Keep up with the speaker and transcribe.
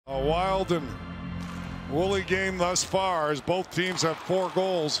wild and woolly game thus far, as both teams have 4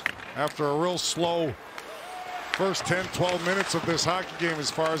 goals after a real slow first 10-12 minutes of this hockey game as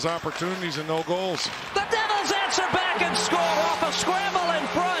far as opportunities and no goals. The Devils answer back and score off a scramble in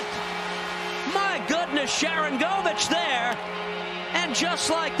front. My goodness, Sharangovich there. And just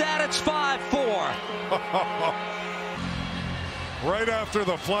like that, it's 5-4. Right after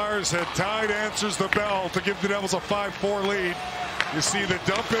the Flyers had tied, answers the bell to give the Devils a 5-4 lead. You see the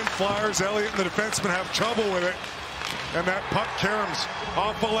dump in Flyers. Elliott and the defenseman have trouble with it. And that puck caroms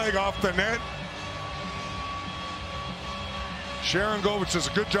off the leg, off the net. Sharangovich does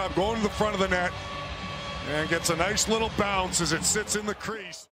a good job going to the front of the net and gets a nice little bounce as it sits in the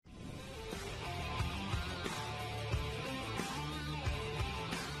crease.